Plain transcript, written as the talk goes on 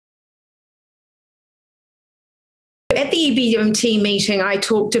EBMT meeting, I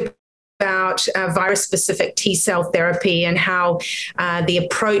talked about virus-specific T-cell therapy and how the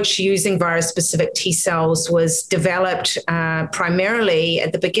approach using virus-specific T-cells was developed primarily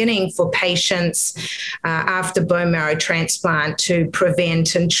at the beginning for patients after bone marrow transplant to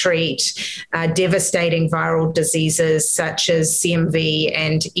prevent and treat devastating viral diseases such as CMV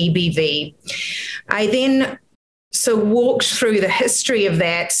and EBV. I then walked through the history of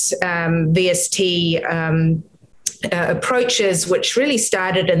that VST approaches, which really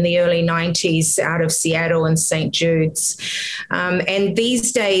started in the early 90s out of Seattle and St. Jude's. And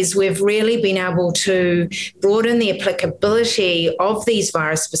these days, we've really been able to broaden the applicability of these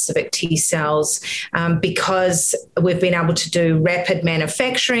virus-specific T cells because we've been able to do rapid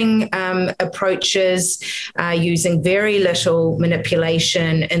manufacturing approaches using very little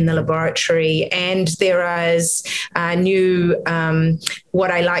manipulation in the laboratory. And there is new, what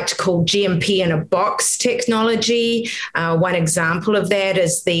I like to call GMP in a box technology. One example of that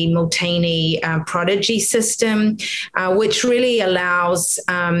is the Multini Prodigy system, which really allows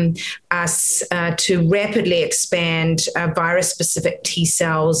us to rapidly expand virus-specific T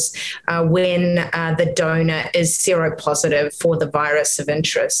cells when the donor is seropositive for the virus of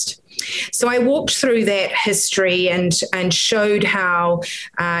interest. So I walked through that history and showed how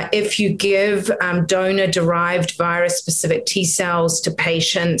if you give donor-derived virus-specific T cells to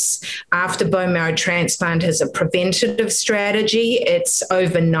patients after bone marrow transplant as a preventative strategy, it's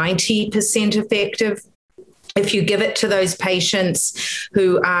over 90% effective. If you give it to those patients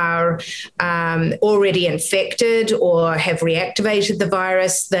who are already infected or have reactivated the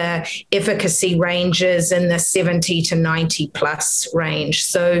virus, the efficacy ranges in the 70 to 90 plus range.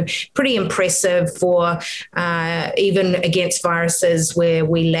 So pretty impressive for even against viruses where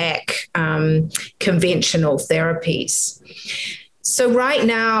we lack conventional therapies. So right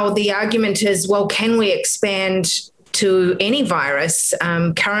now, the argument is, well, can we expand to any virus?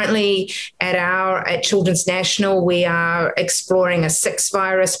 Currently at Children's National, we are exploring a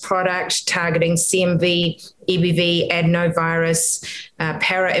 6-virus product targeting CMV, EBV, adenovirus,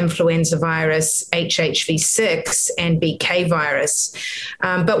 parainfluenza virus, HHV6, and BK virus.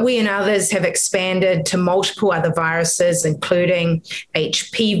 But we and others have expanded to multiple other viruses, including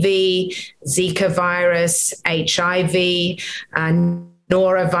HPV, Zika virus, HIV,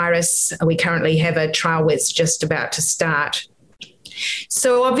 norovirus. We currently have a trial that's just about to start.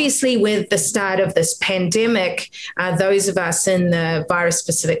 So obviously with the start of this pandemic, those of us in the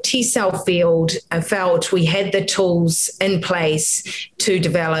virus-specific T-cell field felt we had the tools in place to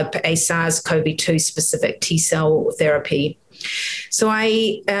develop a SARS-CoV-2 specific T-cell therapy. So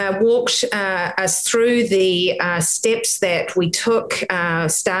I walked us through the steps that we took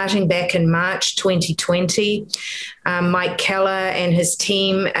starting back in March 2020. Mike Keller and his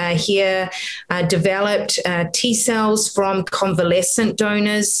team here developed T cells from convalescent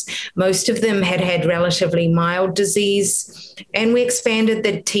donors. Most of them had relatively mild disease. And we expanded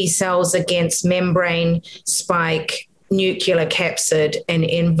the T cells against membrane, spike, nucleocapsid, and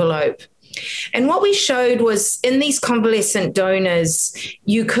envelope. And what we showed was in these convalescent donors,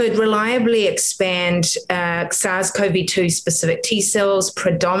 you could reliably expand SARS-CoV-2 specific T cells,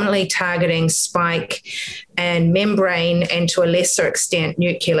 predominantly targeting spike and membrane, and to a lesser extent,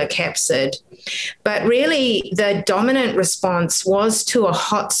 nucleocapsid. But really, the dominant response was to a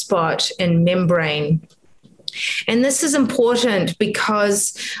hotspot in membrane. And this is important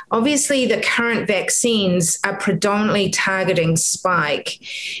because obviously the current vaccines are predominantly targeting spike.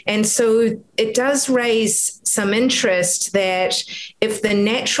 And so it does raise some interest that if the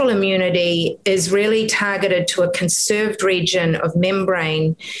natural immunity is really targeted to a conserved region of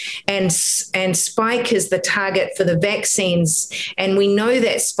membrane and spike is the target for the vaccines, and we know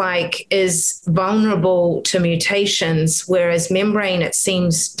that spike is vulnerable to mutations, whereas membrane, it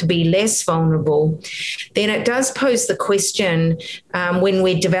seems to be less vulnerable, then it does pose the question when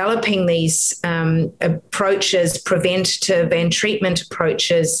we're developing these approaches, preventative and treatment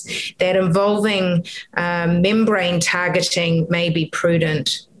approaches, that involving membrane targeting may be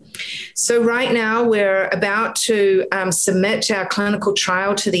prudent. So right now we're about to submit our clinical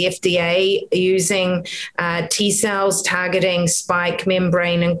trial to the FDA using T cells targeting spike,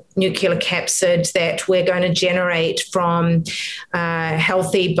 membrane, and nucleocapsid that we're going to generate from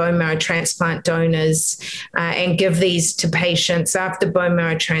healthy bone marrow transplant donors and give these to patients after bone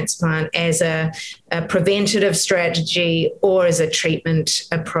marrow transplant as a preventative strategy or as a treatment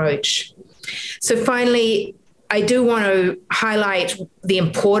approach. So finally, I do want to highlight the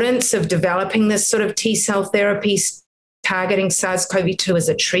importance of developing this sort of T-cell therapy targeting SARS-CoV-2 as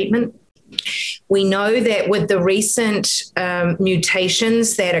a treatment. We know that with the recent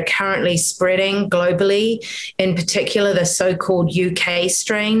mutations that are currently spreading globally, in particular the so-called UK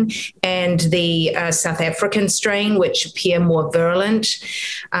strain and the South African strain, which appear more virulent,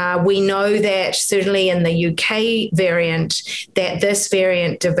 we know that certainly in the UK variant, that this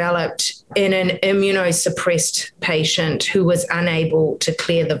variant developed in an immunosuppressed patient who was unable to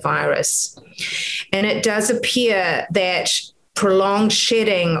clear the virus. And it does appear that prolonged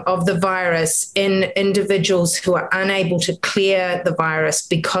shedding of the virus in individuals who are unable to clear the virus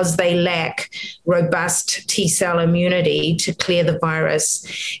because they lack robust T-cell immunity to clear the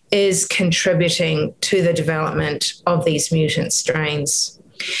virus is contributing to the development of these mutant strains.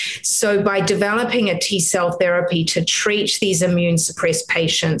 So by developing a T-cell therapy to treat these immune suppressed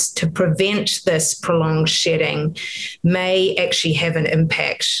patients to prevent this prolonged shedding may actually have an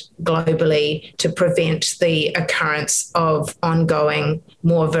impact globally to prevent the occurrence of ongoing,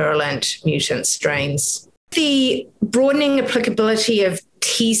 more virulent mutant strains. The broadening applicability of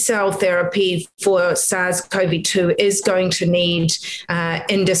T-cell therapy for SARS-CoV-2 is going to need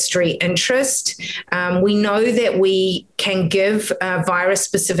industry interest. We know that we can give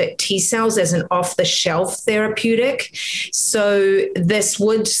virus-specific T-cells as an off-the-shelf therapeutic. So this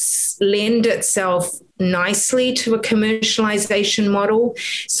would lend itself nicely to a commercialization model.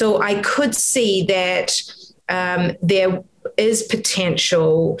 So I could see that there is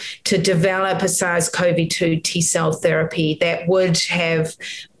potential to develop a SARS-CoV-2 T-cell therapy that would have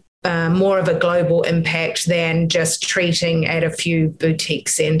more of a global impact than just treating at a few boutique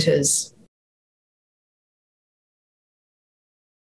centres.